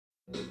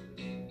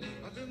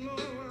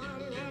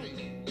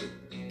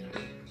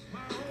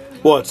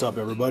What's up,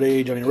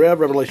 everybody? Johnny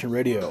Rev, Revelation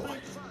Radio.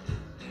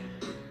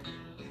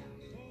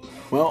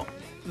 Well,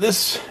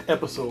 this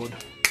episode,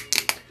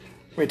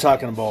 we're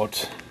talking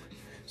about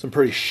some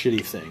pretty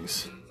shitty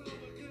things.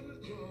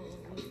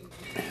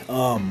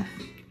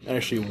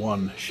 Actually,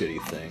 one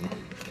shitty thing.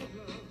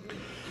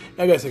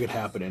 I guess it could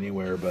happen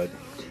anywhere, but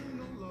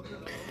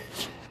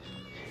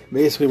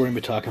basically, we're going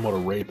to be talking about a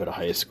rape at a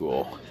high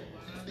school.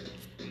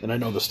 And I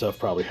know this stuff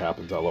probably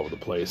happens all over the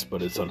place,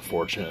 but it's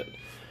unfortunate.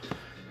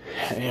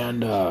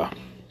 And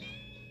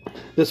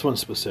this one's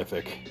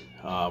specific.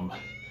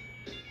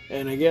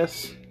 And I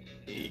guess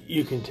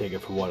you can take it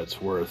for what it's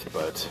worth,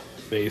 but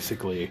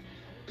basically,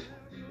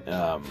 what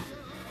I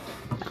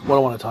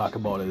want to talk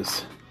about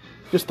is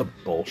just the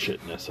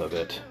bullshitness of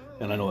it.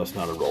 And I know that's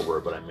not a real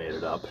word, but I made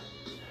it up.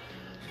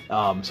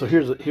 So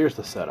here's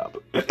the setup.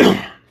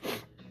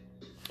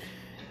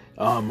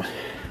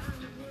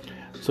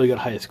 So you got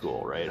high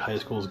school, right? High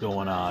school's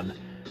going on.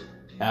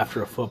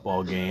 After a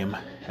football game,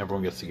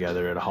 everyone gets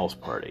together at a house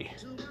party.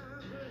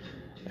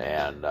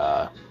 And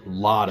a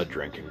lot of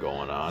drinking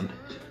going on.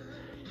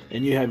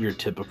 And you have your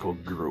typical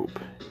group.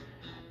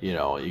 You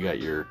know, you got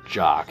your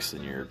jocks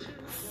and your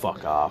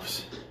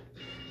fuck-offs.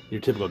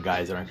 Your typical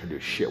guys that aren't going to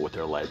do shit with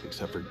their life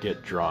except for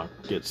get drunk,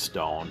 get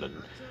stoned,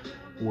 and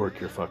work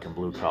your fucking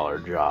blue-collar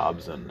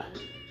jobs and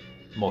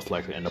most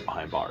likely end up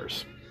behind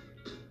bars.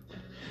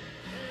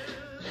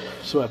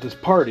 So at this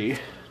party,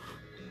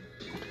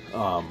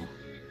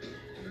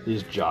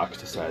 these jocks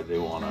decide they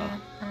want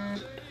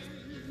to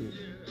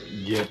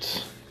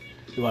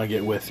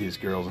get with these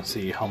girls and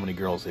see how many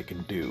girls they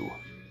can do,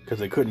 because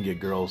they couldn't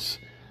get girls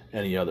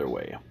any other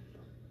way.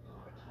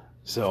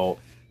 So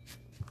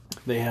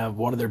they have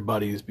one of their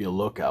buddies be a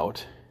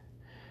lookout,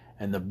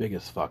 and the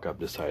biggest fuck up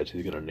decides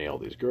he's going to nail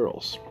these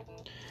girls.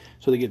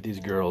 So they get these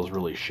girls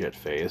really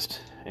shit-faced,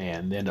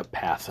 and they end up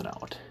passing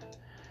out.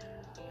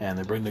 And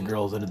they bring the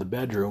girls into the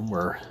bedroom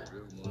where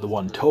the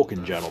one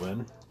token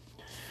gentleman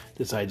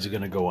decides he's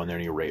going to go in there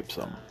and he rapes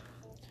them.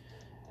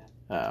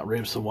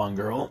 Rapes the one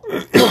girl.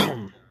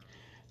 The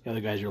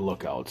other guys are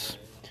lookouts.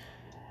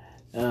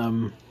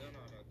 Then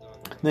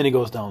he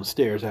goes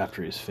downstairs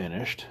after he's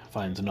finished,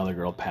 finds another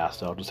girl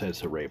passed out,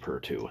 decides to rape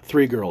her too.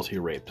 3 girls he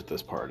raped at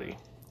this party.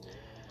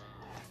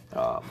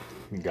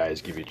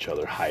 Guys give each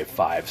other high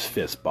fives,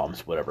 fist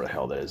bumps, whatever the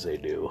hell that is they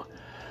do.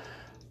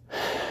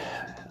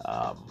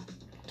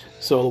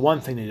 So the one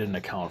thing they didn't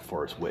account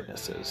for is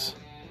witnesses.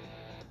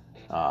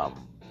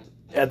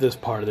 At this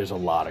party, there's a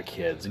lot of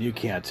kids, and you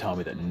can't tell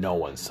me that no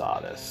one saw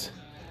this.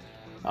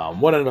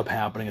 What ended up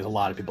happening is a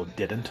lot of people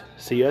didn't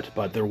see it,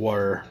 but there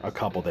were a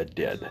couple that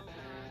did.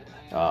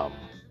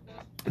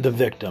 The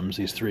victims,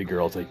 these 3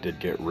 girls that did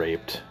get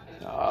raped,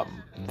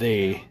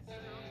 they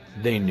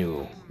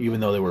knew,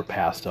 even though they were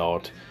passed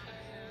out,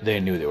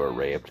 they knew they were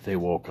raped. They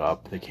woke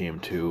up, they came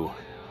to,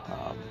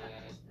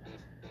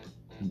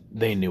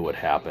 they knew what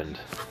happened.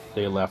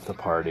 They left the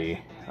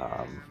party.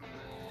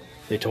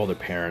 They told their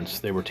parents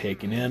they were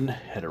taken in,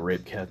 had a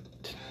rape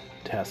kit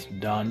test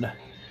done,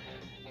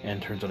 and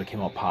turns out it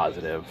came out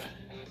positive.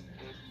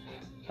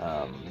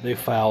 They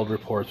filed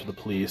reports with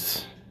the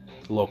police,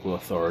 local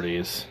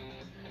authorities.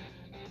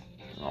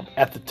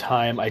 At the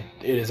time, it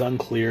is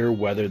unclear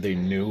whether they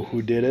knew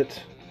who did it,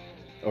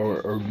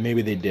 or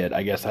maybe they did.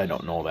 I guess I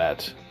don't know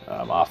that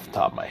off the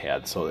top of my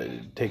head, so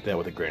take that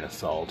with a grain of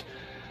salt.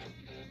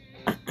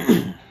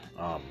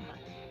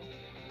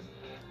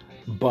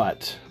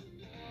 But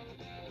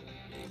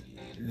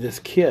this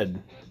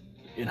kid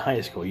in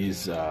high school,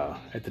 he's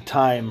at the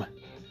time,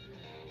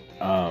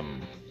 I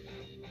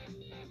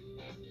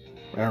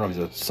don't know if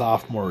he's a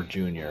sophomore or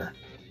junior,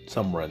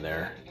 somewhere in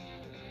there,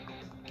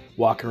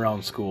 walking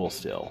around school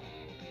still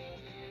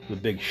with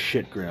a big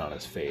shit grin on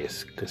his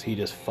face because he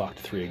just fucked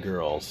 3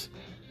 girls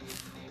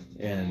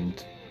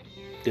and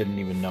didn't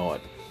even know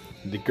it.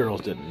 The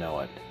girls didn't know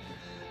it.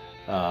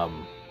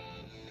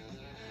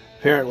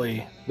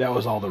 Apparently, that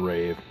was all the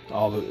rave.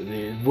 All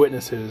the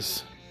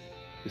witnesses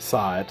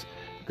saw it.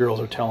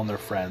 Girls are telling their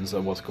friends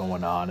of what's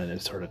going on, and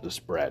it started to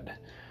spread.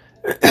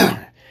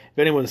 If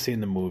anyone's seen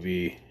the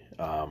movie,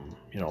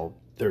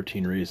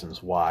 13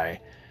 Reasons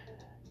Why,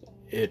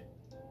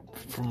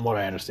 from what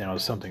I understand, it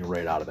was something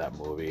right out of that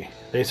movie.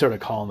 They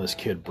started calling this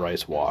kid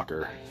Bryce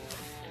Walker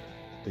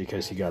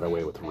because he got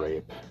away with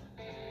rape.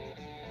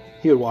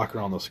 He would walk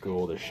around the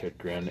school with a shit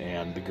grin,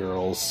 and the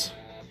girls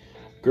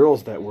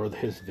that were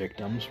his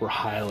victims were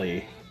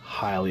highly,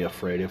 highly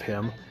afraid of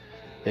him.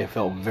 They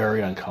felt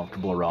very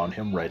uncomfortable around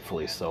him,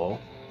 rightfully so.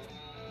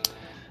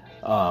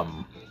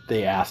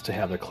 They asked to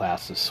have their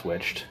classes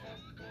switched,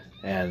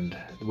 and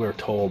we're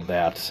told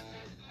that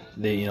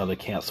they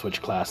can't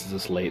switch classes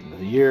this late in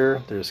the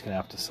year. They're just going to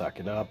have to suck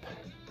it up.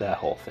 That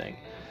whole thing.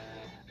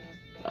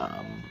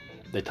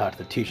 They talked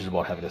to the teachers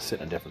about having to sit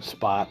in a different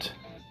spot.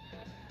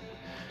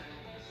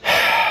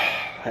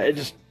 I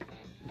just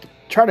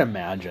try to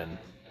imagine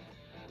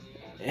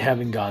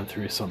having gone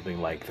through something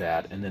like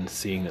that and then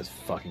seeing this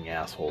fucking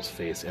asshole's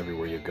face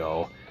everywhere you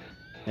go,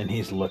 and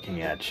he's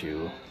looking at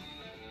you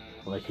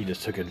like he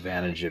just took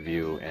advantage of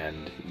you,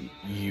 and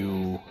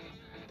you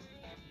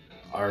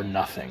are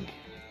nothing.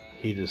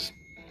 He just,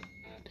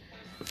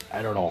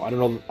 I don't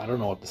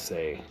know what to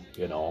say,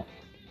 you know.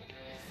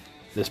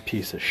 This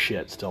piece of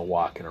shit still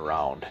walking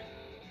around.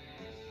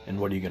 And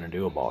what are you going to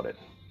do about it?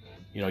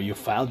 You know, you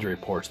filed your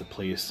reports to the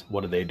police.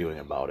 What are they doing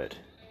about it?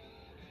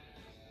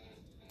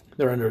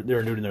 They're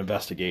doing an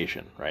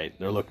investigation, right?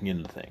 They're looking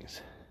into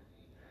things.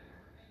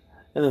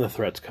 And then the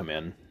threats come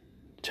in,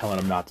 telling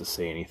them not to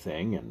say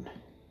anything, and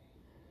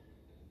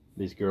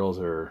these girls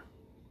are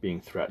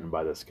being threatened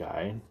by this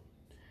guy.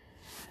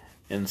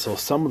 And so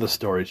some of the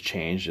stories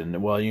changed,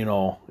 and well, you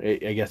know,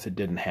 I guess it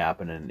didn't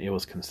happen, and it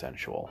was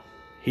consensual.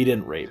 He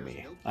didn't rape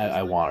me.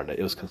 I wanted it.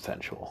 It was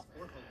consensual.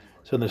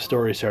 So the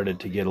story started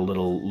to get a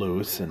little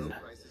loose, and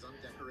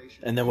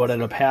then what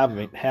ended up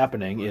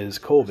happening is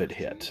COVID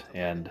hit,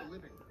 and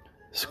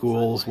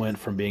schools went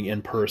from being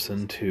in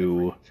person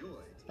to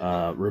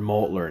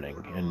remote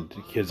learning, and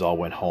the kids all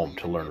went home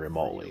to learn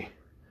remotely.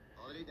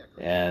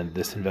 And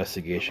this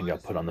investigation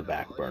got put on the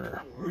back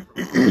burner.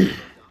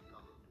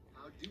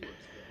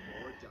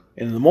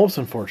 And the most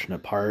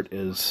unfortunate part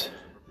is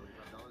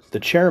the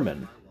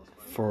chairman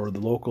for the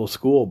local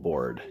school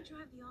board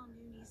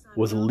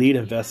was a lead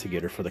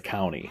investigator for the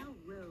county.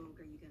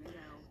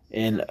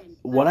 And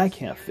what I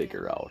can't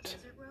figure out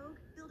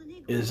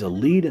is a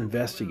lead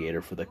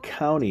investigator for the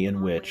county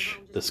in which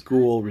the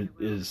school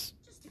is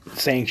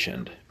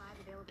sanctioned.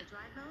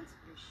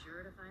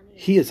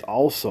 He is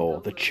also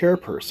the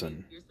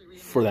chairperson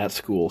for that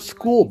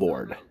school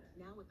board.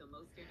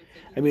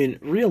 I mean,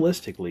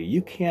 realistically,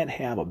 you can't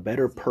have a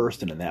better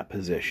person in that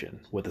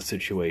position with a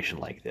situation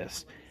like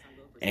this.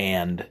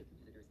 And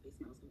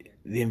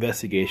the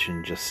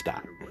investigation just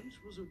stopped.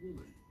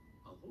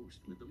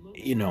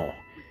 You know,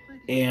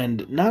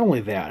 and not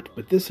only that,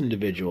 but this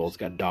individual's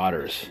got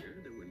daughters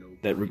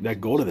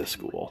that go to this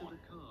school.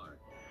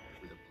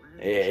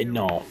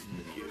 No,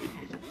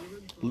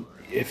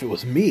 if it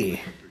was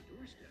me,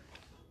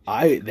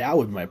 that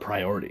would be my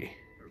priority.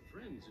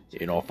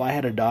 You know, if I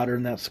had a daughter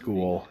in that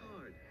school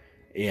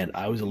and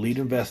I was a lead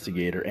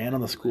investigator and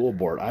on the school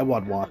board, I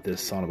would want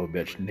this son of a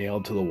bitch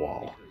nailed to the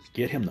wall.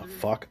 Get him the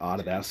fuck out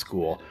of that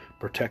school.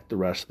 Protect the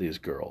rest of these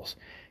girls.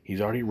 He's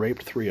already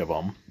raped 3 of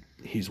them.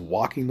 He's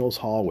walking those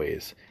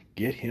hallways.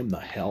 Get him the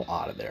hell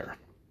out of there.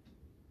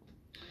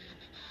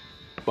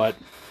 But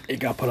it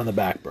got put on the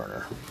back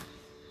burner.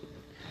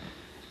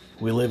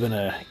 We live in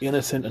a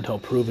innocent until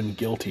proven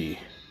guilty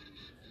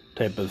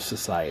type of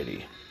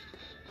society.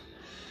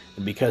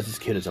 And because this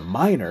kid is a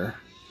minor,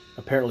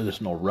 apparently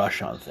there's no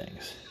rush on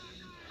things.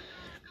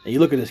 And you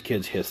look at this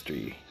kid's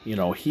history, you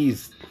know,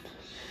 he's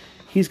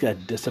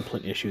got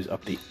discipline issues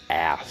up the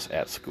ass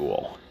at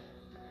school.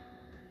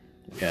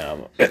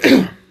 Not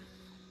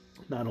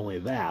only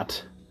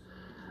that,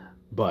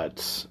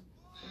 but,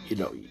 you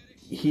know,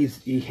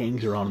 he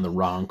hangs around in the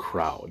wrong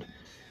crowd.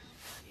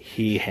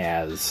 He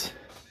has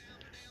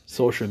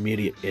social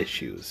media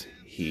issues.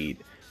 He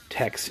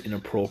texts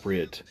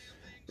inappropriate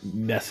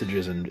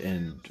messages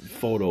and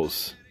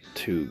photos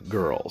to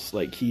girls.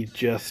 Like,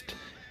 he's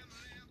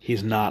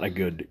not a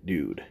good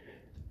dude.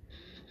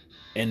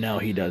 And now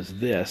he does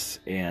this,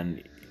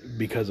 and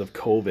because of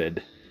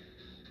COVID,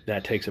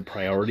 that takes a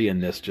priority,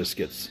 and this just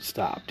gets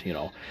stopped, you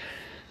know.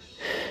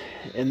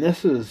 And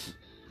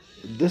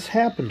this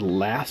happened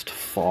last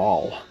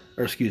spring.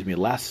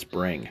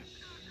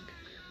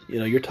 You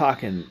know, you're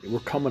talking, we're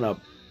coming up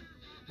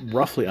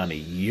roughly on a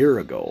year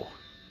ago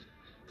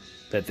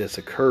that this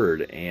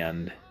occurred,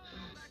 and,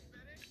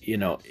 you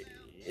know,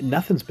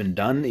 nothing's been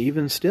done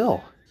even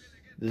still.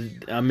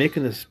 I'm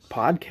making this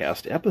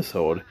podcast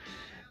episode,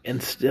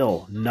 and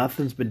still,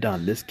 nothing's been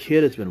done. This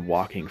kid has been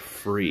walking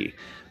free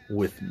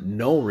with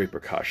no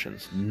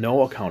repercussions,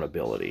 no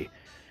accountability.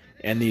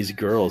 And these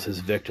girls, his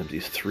victims,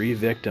 these 3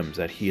 victims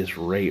that he has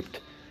raped,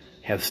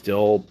 have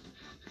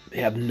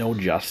no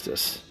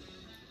justice.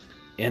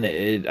 And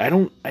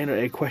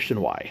I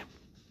question why.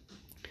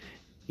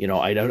 You know,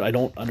 I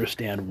don't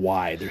understand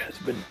why there has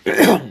been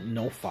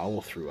no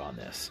follow through on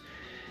this.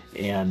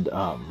 And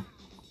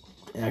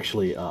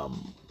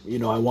you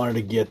know, I wanted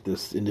to get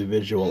this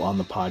individual on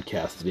the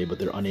podcast today, but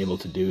they're unable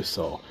to do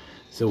so.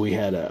 So we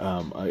had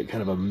a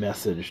kind of a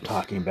message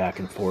talking back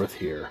and forth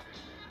here.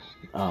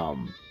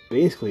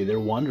 Basically, they're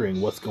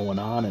wondering what's going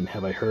on and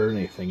have I heard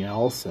anything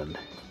else? And,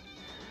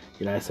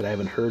 you know, I said I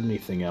haven't heard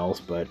anything else,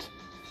 but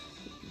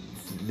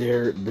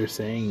they're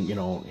saying, you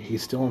know,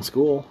 he's still in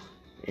school,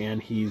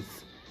 and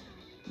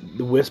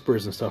the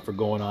whispers and stuff are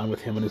going on with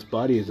him and his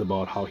buddies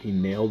about how he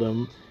nailed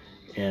him.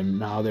 And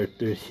now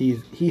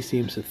he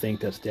seems to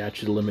think that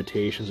statute of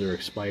limitations are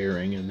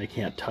expiring and they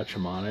can't touch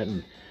him on it,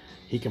 and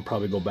he can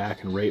probably go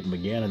back and rape him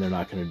again and they're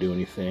not going to do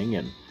anything.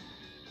 And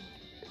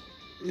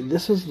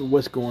this is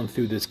what's going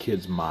through this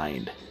kid's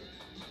mind,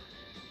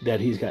 that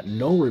he's got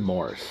no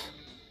remorse.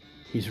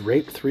 He's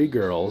raped 3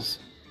 girls.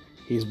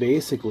 He's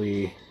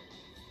basically,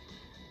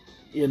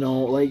 you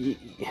know, like,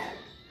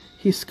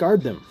 he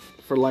scarred them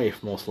for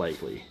life, most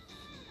likely.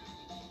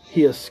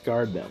 He has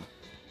scarred them.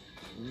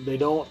 They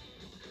don't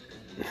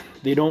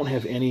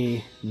have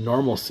any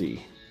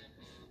normalcy,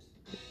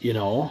 you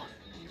know.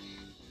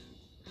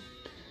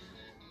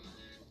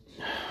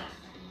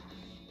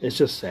 It's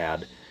just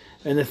sad.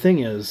 And the thing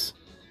is,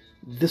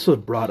 this was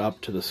brought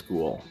up to the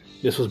school.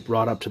 This was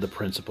brought up to the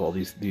principal.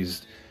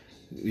 These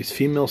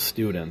female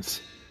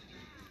students,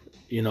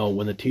 you know,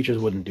 when the teachers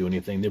wouldn't do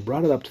anything, they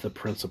brought it up to the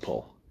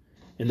principal.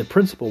 And the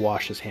principal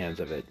washed his hands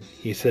of it.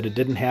 He said it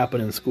didn't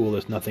happen in school.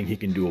 There's nothing he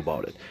can do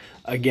about it.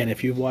 Again,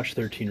 if you've watched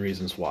 13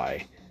 Reasons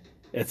Why,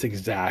 it's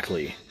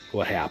exactly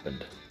what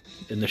happened.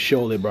 In the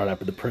show, they brought up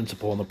the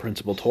principal, and the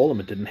principal told them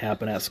it didn't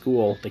happen at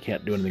school. They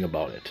can't do anything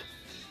about it.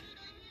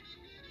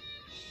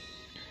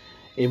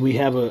 And we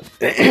have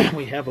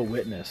a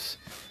witness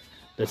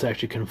that's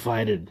actually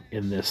confided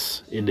in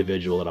this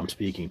individual that I'm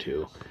speaking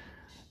to,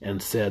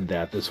 and said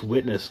that this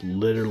witness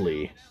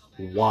literally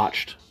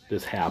watched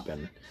this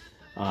happen.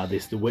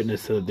 The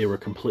witness said that they were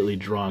completely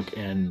drunk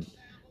and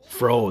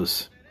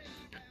froze.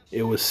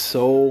 It was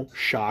so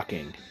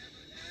shocking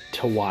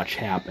to watch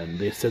happen.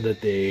 They said that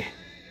they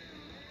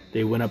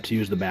went up to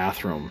use the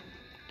bathroom,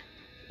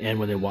 and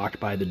when they walked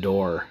by the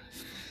door,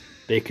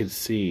 they could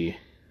see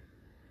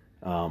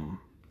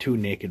two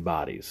naked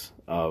bodies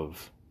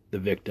of the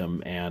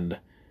victim and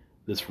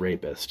this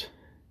rapist.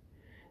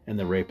 And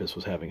the rapist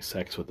was having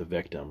sex with the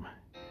victim.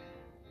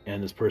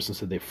 And this person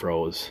said they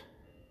froze.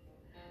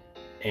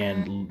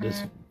 And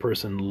this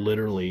person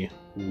literally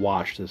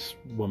watched this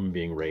woman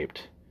being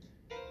raped.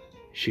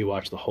 She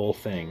watched the whole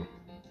thing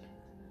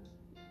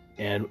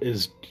and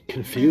is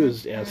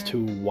confused as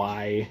to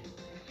why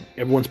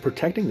everyone's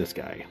protecting this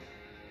guy.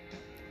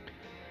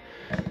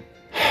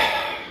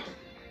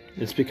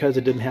 It's because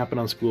it didn't happen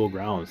on school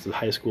grounds. The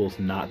high school is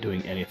not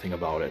doing anything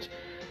about it.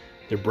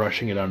 They're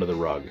brushing it under the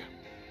rug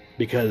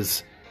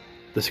because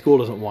the school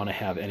doesn't want to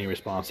have any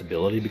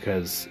responsibility,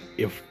 because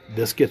if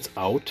this gets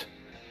out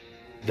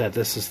that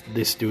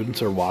these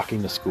students are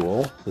walking to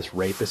school, this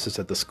rapist is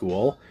at the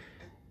school,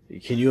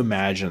 can you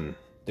imagine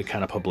the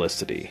kind of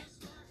publicity?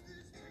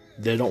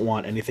 They don't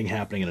want anything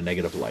happening in a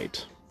negative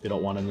light. They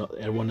don't want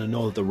everyone to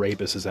know that the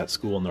rapist is at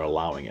school, and they're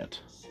allowing it.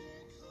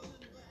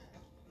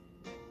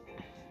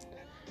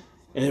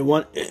 And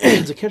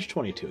it's a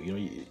catch-22. You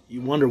know,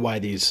 you wonder why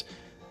the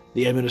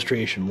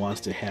administration wants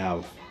to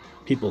have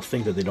people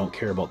think that they don't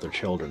care about their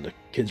children. The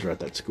kids are at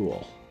that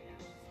school.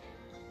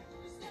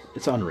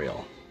 It's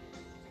unreal.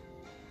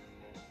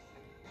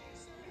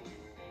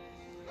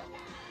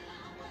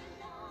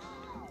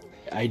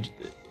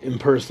 And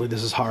personally,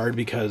 this is hard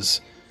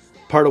because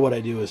part of what I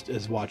do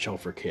is watch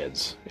out for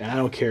kids. And I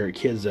don't care,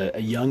 kids at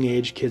a young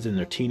age, kids in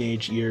their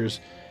teenage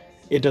years,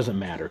 it doesn't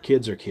matter.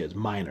 Kids are kids,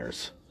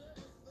 minors.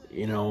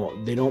 You know,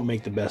 they don't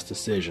make the best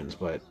decisions,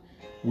 but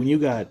when you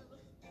got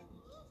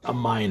a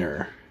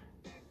minor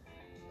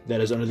that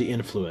is under the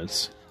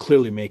influence,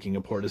 clearly making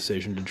a poor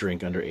decision to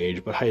drink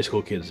underage, but high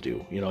school kids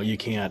do. You know, you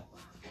can't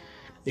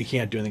do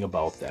anything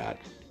about that,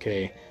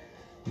 okay?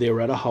 They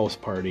were at a house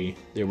party,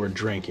 they were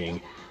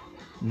drinking.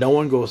 No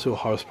one goes to a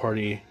house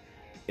party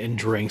and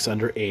drinks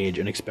underage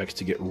and expects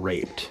to get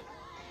raped.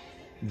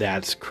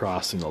 That's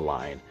crossing the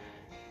line.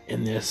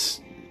 And this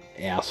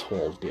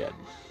asshole did.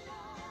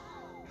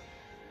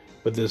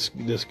 But this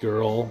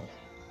girl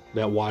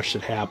that watched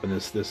it happen,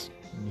 this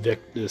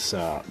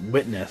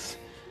witness,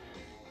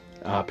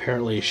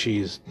 apparently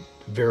she's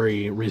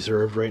very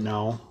reserved right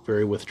now,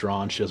 very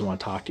withdrawn. She doesn't want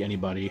to talk to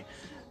anybody.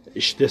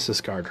 This has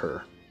scarred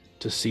her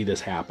to see this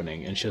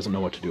happening, and she doesn't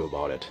know what to do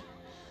about it.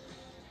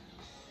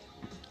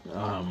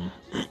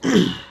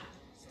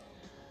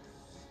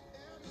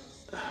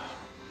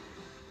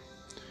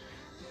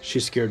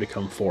 She's scared to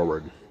come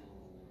forward.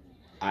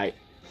 I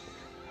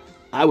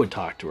would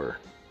talk to her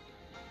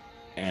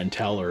and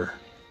tell her,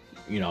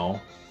 you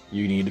know,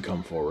 you need to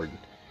come forward.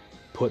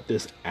 Put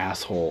this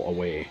asshole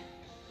away.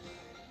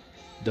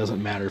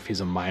 Doesn't matter if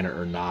he's a minor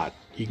or not.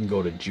 He can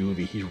go to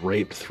juvie. He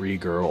raped 3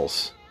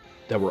 girls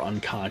that were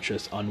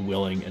unconscious,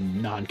 unwilling,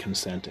 and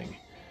non-consenting.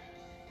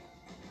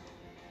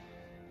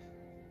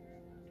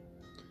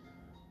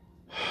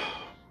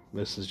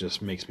 This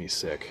just makes me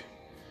sick.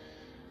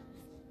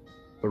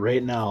 But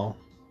right now,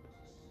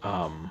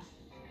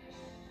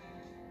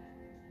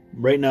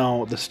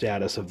 the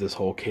status of this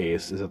whole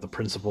case is that the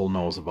principal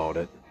knows about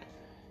it.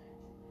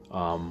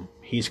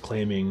 He's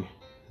claiming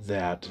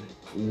that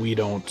we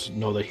don't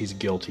know that he's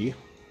guilty.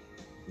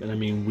 And I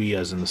mean, we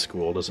as in the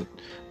school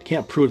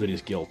can't prove that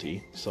he's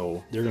guilty.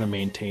 So they're going to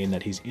maintain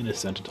that he's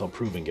innocent until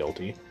proven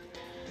guilty.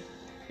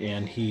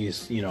 And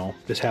he's, you know,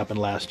 this happened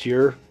last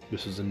year.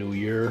 This is a new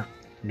year,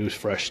 new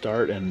fresh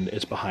start, and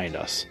it's behind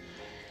us.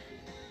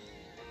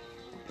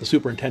 The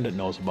superintendent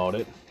knows about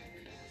it.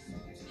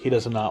 He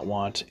does not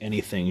want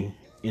anything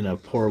in a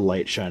poor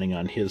light shining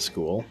on his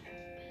school.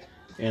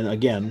 And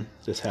again,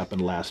 this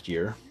happened last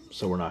year,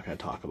 so we're not going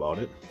to talk about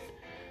it.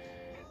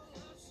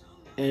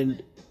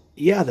 And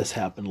yeah, this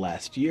happened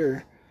last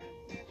year,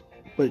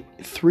 but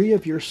 3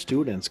 of your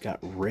students got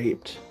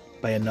raped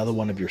by another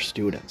one of your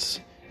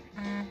students.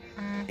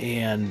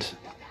 And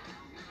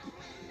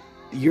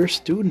your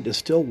student is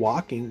still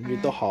walking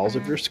the halls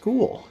of your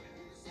school.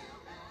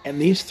 And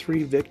these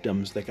 3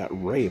 victims that got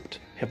raped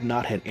have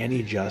not had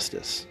any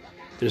justice.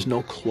 There's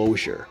no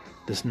closure.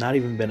 That's not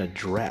even been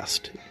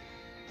addressed.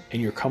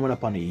 And you're coming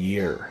up on a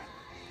year.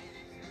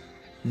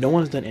 No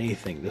one's done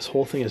anything. This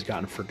whole thing has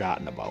gotten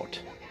forgotten about.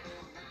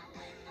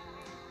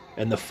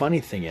 And the funny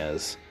thing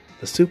is,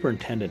 the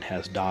superintendent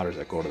has daughters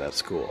that go to that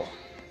school.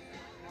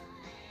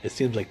 It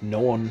seems like no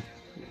one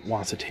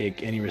wants to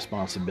take any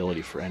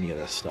responsibility for any of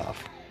this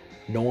stuff.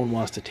 No one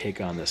wants to take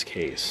on this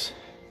case.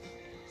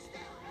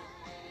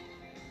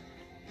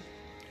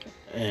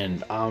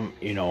 And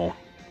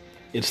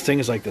it's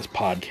things like this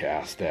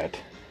podcast that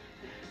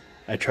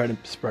I try to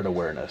spread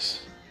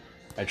awareness.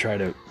 I try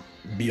to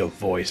be a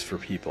voice for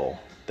people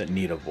that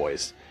need a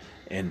voice.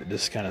 And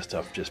this kind of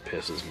stuff just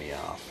pisses me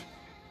off.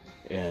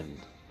 And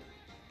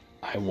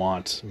I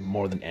want,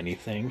 more than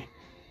anything,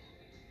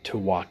 to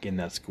walk in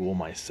that school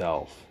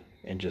myself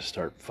and just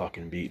start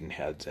fucking beating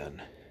heads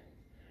in.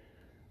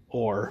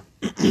 Or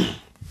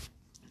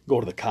go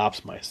to the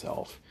cops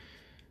myself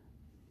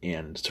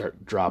and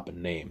start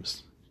dropping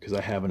names. Because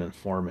I have an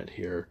informant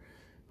here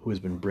who has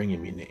been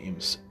bringing me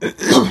names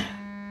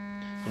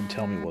and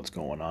tell me what's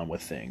going on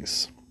with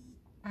things.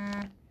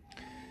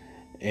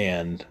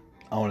 And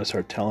I want to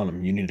start telling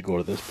them, you need to go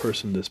to this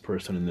person, and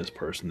this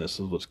person. This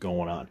is what's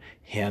going on.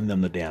 Hand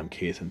them the damn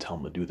case and tell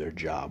them to do their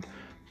job.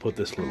 Put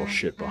this little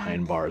shit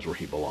behind bars where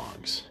he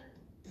belongs.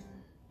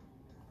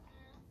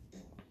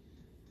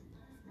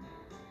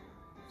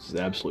 This is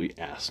absolutely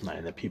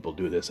asinine that people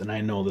do this. And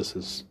I know this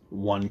is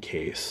one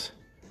case.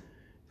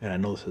 And I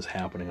know this is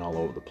happening all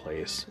over the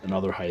place. In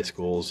other high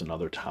schools, in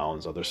other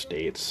towns, other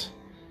states.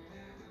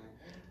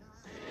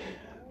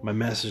 My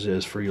message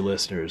is for you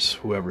listeners,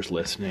 whoever's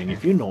listening,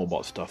 if you know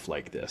about stuff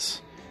like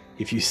this,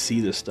 if you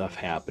see this stuff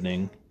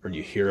happening, or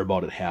you hear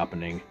about it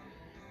happening,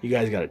 you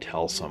guys gotta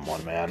tell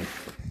someone, man.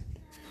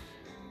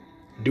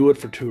 Do it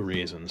for two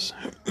reasons.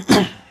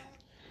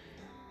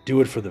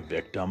 Do it for the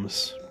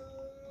victims.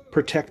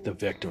 Protect the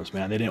victims,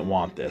 man. They didn't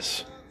want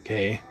this,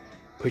 okay?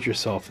 Put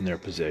yourself in their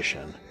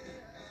position.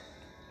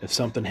 If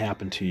something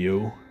happened to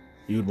you,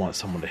 you'd want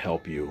someone to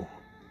help you.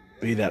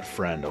 Be that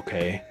friend,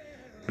 okay?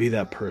 Be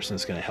that person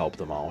that's going to help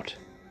them out.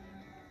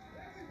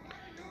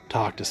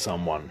 Talk to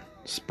someone.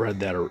 Spread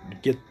that, or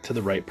get to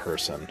the right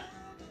person.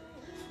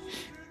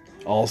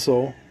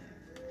 Also,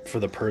 for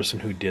the person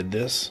who did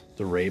this,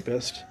 the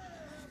rapist,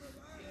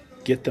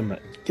 get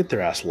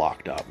their ass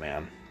locked up,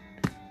 man.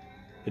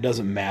 It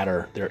doesn't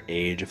matter their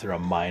age, if they're a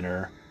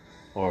minor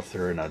or if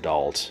they're an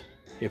adult.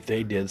 If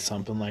they did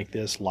something like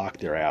this, lock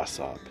their ass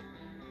up.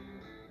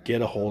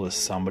 Get a hold of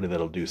somebody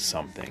that'll do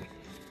something.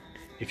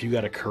 If you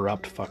got a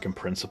corrupt fucking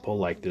principal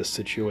like this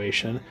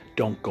situation,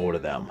 don't go to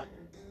them.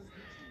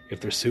 If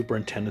their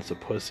superintendent's a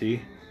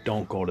pussy,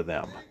 don't go to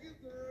them.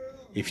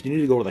 If you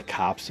need to go to the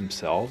cops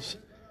themselves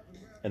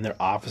and their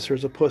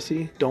officer's a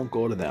pussy, don't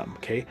go to them,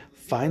 okay?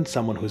 Find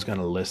someone who's going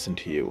to listen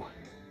to you.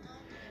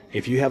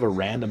 If you have a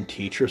random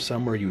teacher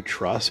somewhere you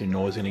trust who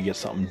knows going to get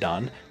something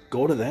done,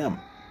 go to them.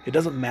 It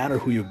doesn't matter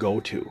who you go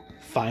to.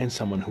 Find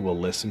someone who will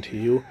listen to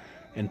you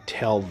and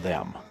tell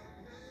them.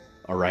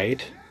 All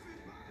right?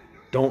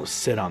 Don't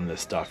sit on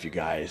this stuff, you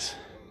guys.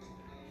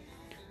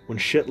 When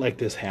shit like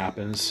this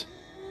happens,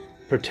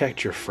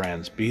 protect your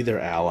friends. Be their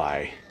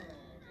ally.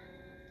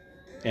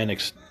 And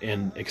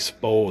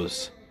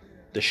expose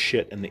the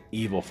shit and the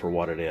evil for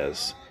what it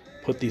is.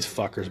 Put these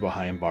fuckers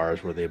behind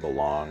bars where they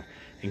belong.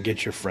 And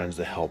get your friends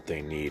the help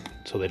they need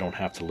so they don't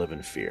have to live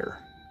in fear.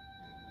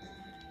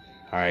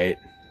 Alright?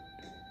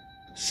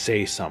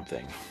 Say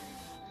something.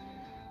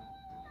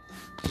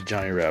 This is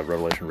Johnny Rev,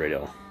 Revelation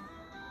Radio.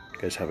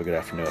 You guys have a good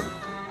afternoon.